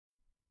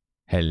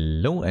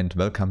Hello and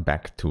welcome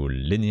back to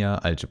Linear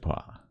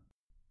Algebra.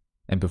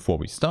 And before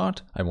we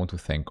start, I want to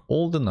thank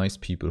all the nice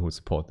people who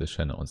support this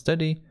channel on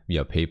Steady,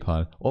 via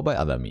PayPal or by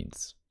other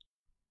means.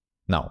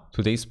 Now,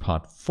 today's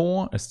part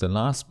 4 is the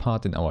last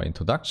part in our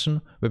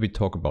introduction where we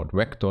talk about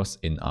vectors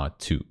in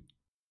R2.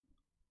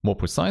 More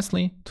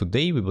precisely,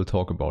 today we will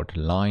talk about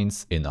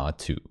lines in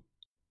R2.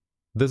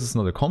 This is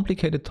not a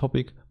complicated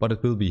topic, but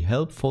it will be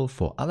helpful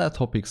for other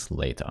topics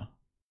later.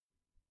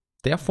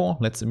 Therefore,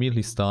 let's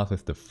immediately start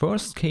with the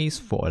first case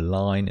for a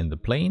line in the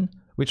plane,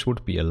 which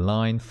would be a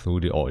line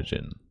through the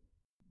origin.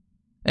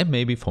 And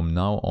maybe from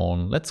now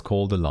on, let's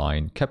call the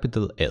line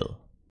capital L.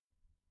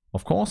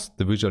 Of course,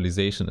 the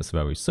visualization is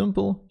very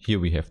simple. Here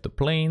we have the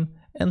plane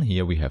and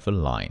here we have a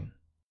line.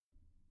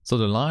 So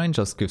the line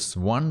just gives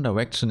one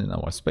direction in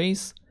our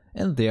space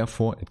and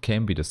therefore it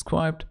can be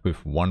described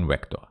with one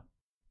vector.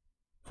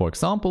 For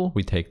example,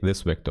 we take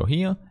this vector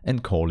here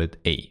and call it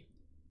A.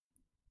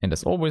 And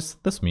as always,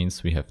 this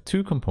means we have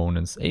two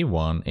components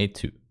A1,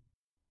 A2.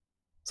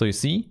 So you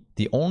see,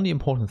 the only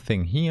important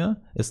thing here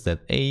is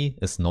that A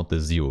is not the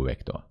zero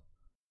vector.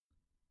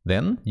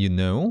 Then you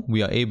know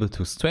we are able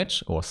to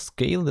stretch or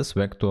scale this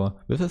vector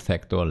with a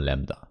factor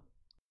lambda.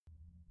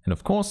 And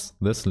of course,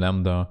 this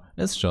lambda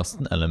is just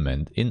an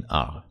element in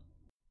R.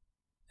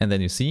 And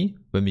then you see,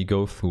 when we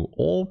go through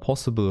all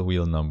possible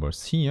real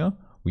numbers here,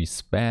 we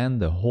span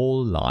the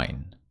whole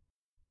line.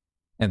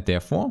 And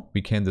therefore,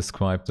 we can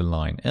describe the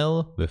line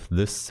L with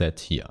this set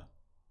here.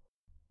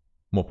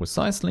 More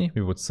precisely,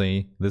 we would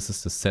say this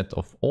is the set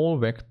of all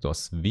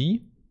vectors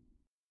V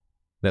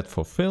that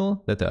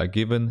fulfill that they are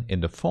given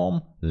in the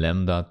form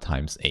lambda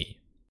times A.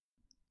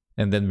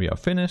 And then we are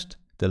finished.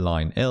 The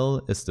line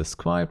L is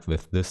described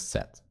with this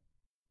set.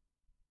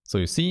 So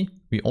you see,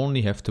 we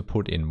only have to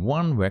put in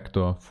one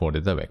vector for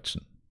the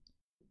direction.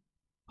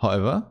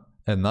 However,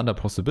 another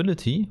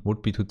possibility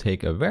would be to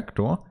take a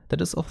vector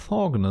that is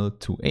orthogonal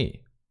to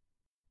A.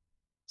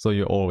 So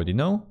you already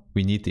know,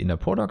 we need the inner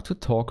product to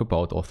talk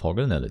about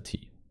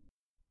orthogonality.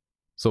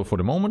 So for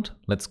the moment,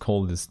 let's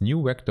call this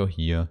new vector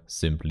here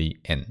simply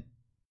n.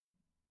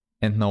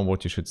 And now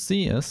what you should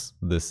see is,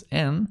 this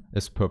n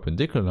is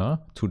perpendicular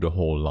to the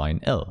whole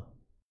line L.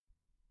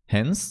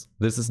 Hence,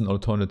 this is an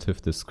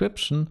alternative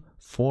description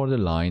for the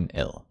line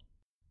L.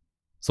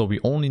 So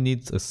we only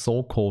need a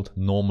so-called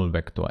normal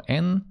vector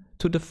n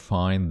to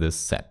define this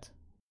set.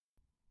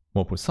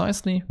 More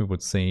precisely, we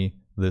would say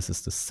this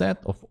is the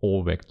set of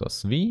all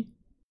vectors V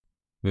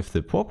with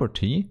the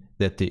property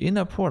that the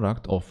inner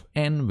product of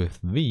n with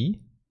V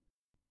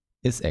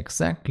is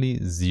exactly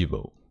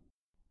 0.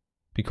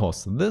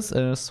 Because this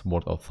is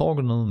what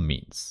orthogonal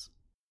means.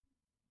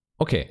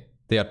 Okay,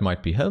 that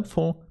might be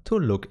helpful to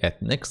look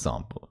at an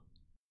example.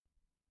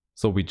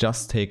 So we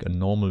just take a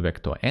normal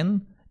vector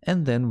n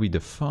and then we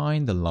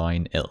define the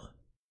line L.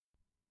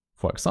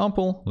 For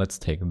example, let's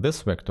take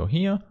this vector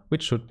here,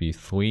 which should be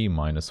 3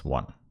 minus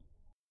 1.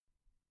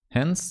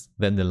 Hence,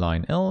 then the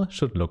line L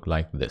should look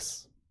like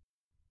this.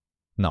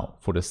 Now,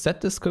 for the set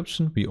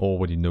description, we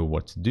already know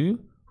what to do.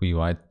 We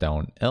write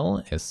down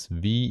L as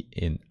V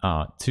in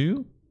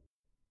R2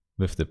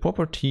 with the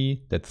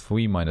property that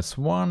 3 minus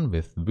 1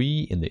 with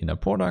V in the inner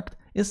product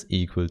is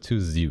equal to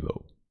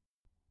 0.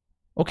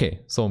 Okay,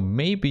 so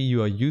maybe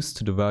you are used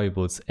to the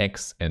variables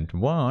x and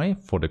y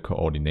for the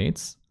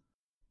coordinates.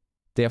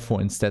 Therefore,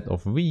 instead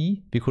of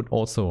V, we could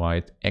also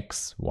write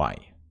x, y.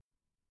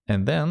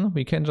 And then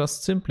we can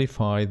just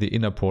simplify the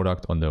inner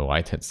product on the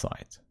right hand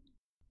side.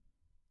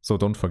 So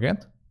don't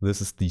forget,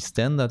 this is the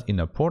standard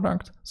inner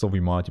product, so we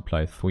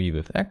multiply 3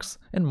 with x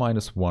and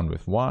minus 1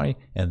 with y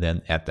and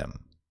then add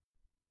them.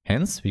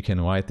 Hence we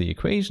can write the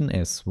equation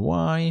as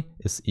y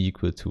is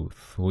equal to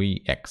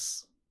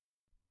 3x.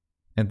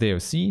 And there you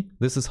see,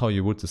 this is how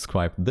you would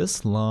describe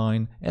this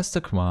line as the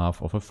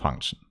graph of a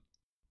function.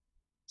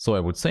 So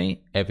I would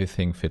say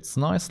everything fits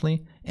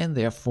nicely and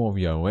therefore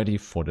we are ready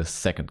for the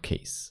second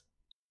case.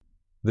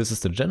 This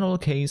is the general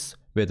case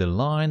where the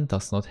line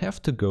does not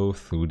have to go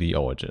through the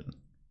origin.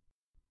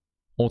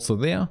 Also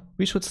there,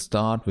 we should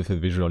start with a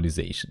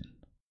visualization.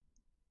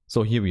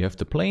 So here we have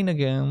the plane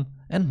again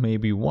and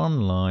maybe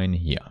one line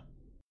here.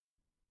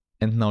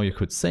 And now you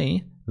could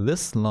say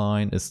this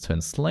line is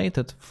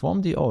translated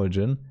from the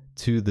origin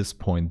to this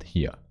point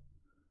here.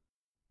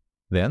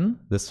 Then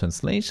this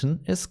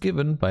translation is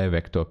given by a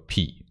vector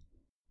p.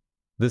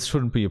 This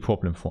shouldn't be a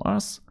problem for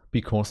us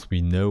because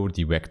we know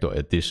the vector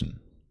addition.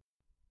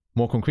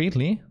 More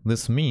concretely,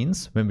 this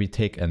means when we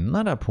take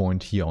another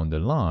point here on the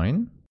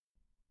line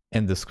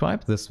and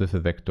describe this with a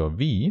vector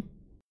v,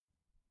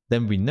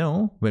 then we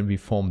know when we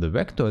form the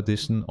vector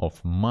addition of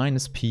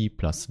minus p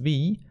plus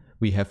v,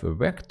 we have a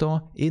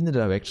vector in the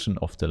direction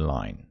of the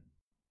line.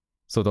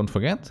 So don't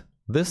forget,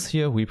 this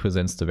here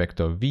represents the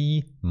vector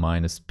v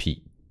minus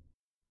p.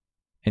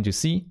 And you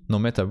see, no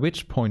matter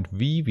which point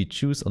v we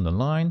choose on the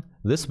line,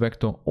 this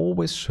vector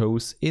always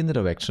shows in the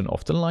direction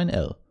of the line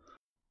L.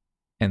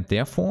 And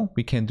therefore,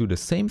 we can do the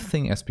same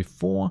thing as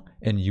before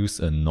and use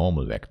a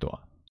normal vector.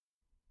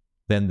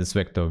 Then this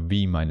vector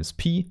v minus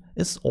p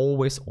is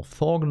always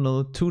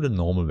orthogonal to the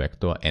normal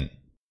vector n.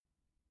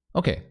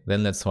 Okay,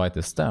 then let's write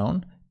this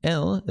down.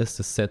 L is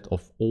the set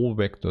of all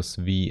vectors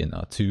v in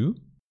R2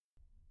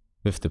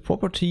 with the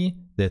property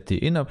that the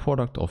inner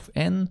product of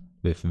n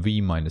with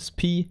v minus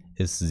p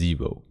is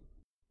 0.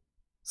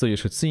 So you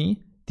should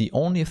see the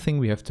only thing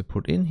we have to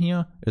put in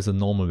here is a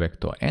normal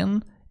vector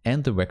n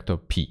and the vector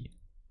p.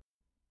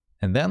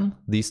 And then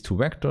these two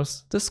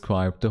vectors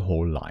describe the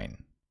whole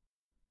line.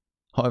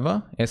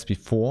 However, as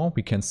before,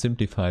 we can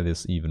simplify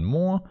this even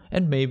more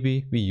and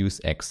maybe we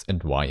use x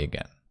and y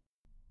again.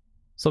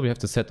 So we have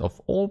the set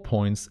of all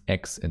points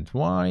x and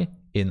y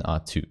in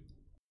R2.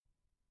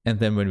 And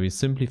then when we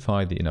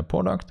simplify the inner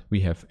product,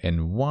 we have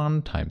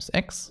n1 times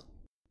x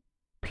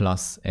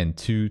plus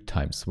n2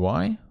 times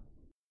y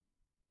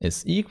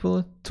is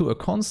equal to a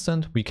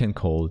constant we can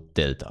call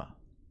delta.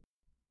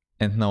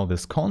 And now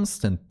this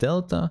constant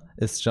delta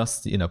is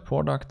just the inner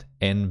product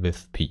n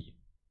with p.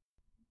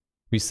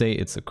 We say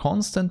it's a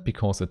constant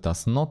because it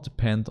does not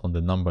depend on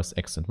the numbers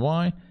x and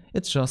y,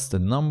 it's just a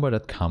number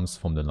that comes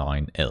from the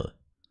line L.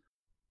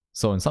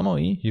 So in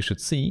summary, you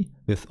should see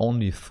with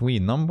only three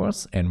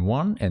numbers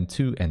n1,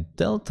 n2 and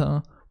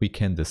delta, we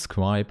can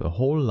describe a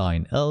whole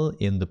line L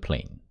in the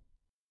plane.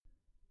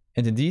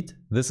 And indeed,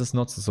 this is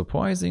not so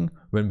surprising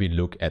when we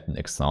look at an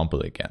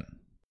example again.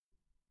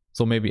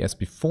 So maybe as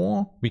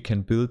before, we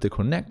can build the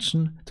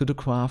connection to the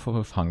graph of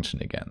a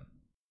function again.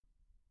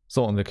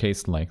 So in the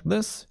case like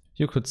this,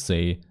 you could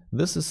say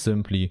this is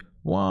simply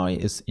y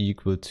is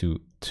equal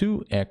to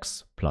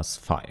 2x plus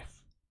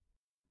 5.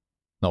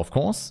 Now of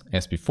course,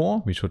 as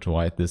before, we should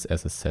write this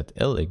as a set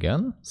L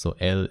again. So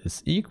L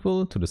is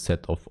equal to the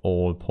set of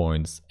all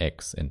points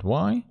x and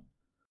y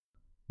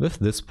with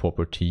this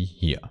property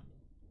here.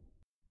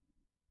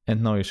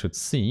 And now you should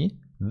see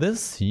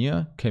this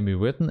here can be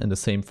written in the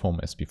same form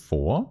as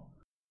before.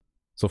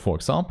 So for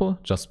example,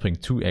 just bring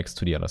 2x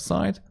to the other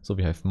side. So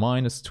we have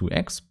minus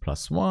 2x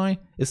plus y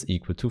is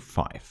equal to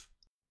 5.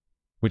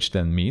 Which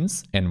then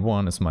means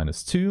n1 is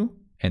minus 2,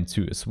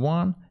 n2 is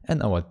 1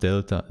 and our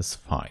delta is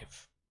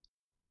 5.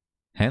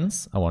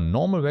 Hence, our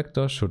normal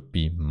vector should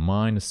be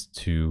minus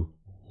 2,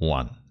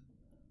 1.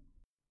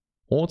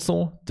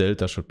 Also,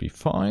 delta should be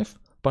 5,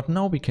 but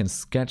now we can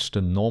sketch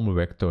the normal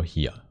vector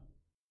here.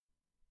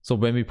 So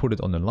when we put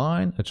it on a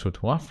line, it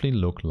should roughly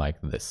look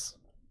like this.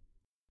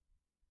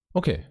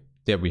 Okay,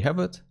 there we have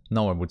it.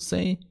 Now I would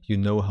say you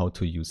know how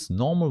to use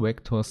normal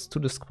vectors to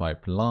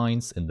describe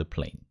lines in the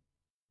plane.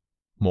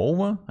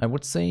 Moreover, I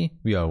would say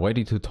we are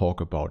ready to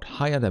talk about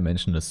higher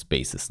dimensional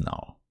spaces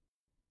now.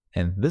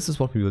 And this is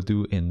what we will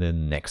do in the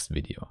next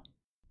video.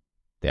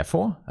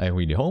 Therefore, I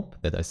really hope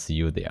that I see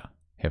you there.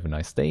 Have a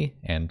nice day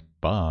and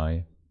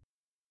bye.